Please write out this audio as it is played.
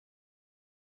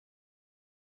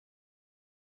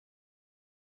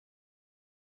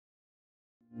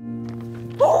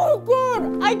Oh,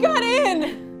 God! I got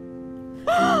in!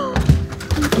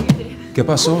 ¿Qué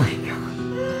pasó?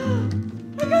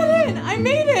 I got in! I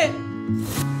made it!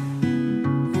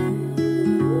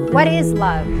 What is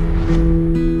love?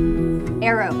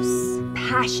 Eros,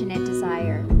 passionate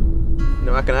desire. You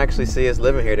know, I can actually see us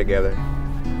living here together.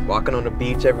 Walking on the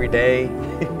beach every day.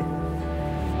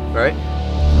 Right?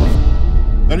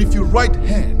 That if your right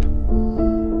hand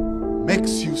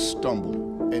makes you stumble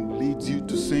and leads you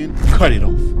to sin, cut it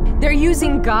off. They're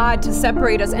using God to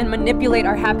separate us and manipulate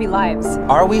our happy lives.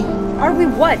 Are we? Are we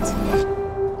what?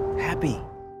 Happy.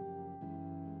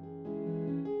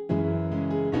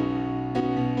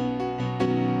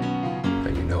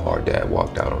 You know our dad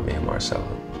walked out on me and Marcella.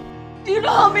 Do you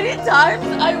know how many times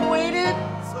I waited,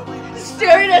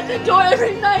 staring at the door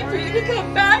every night for you to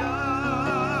come back?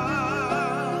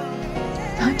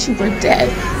 I thought you were dead.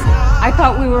 I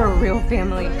thought we were a real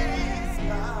family.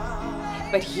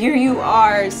 But here you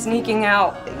are, sneaking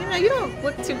out. You know, you don't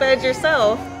look too bad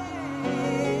yourself.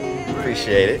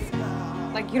 Appreciate it.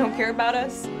 Like you don't care about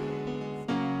us?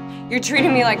 You're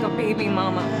treating me like a baby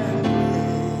mama.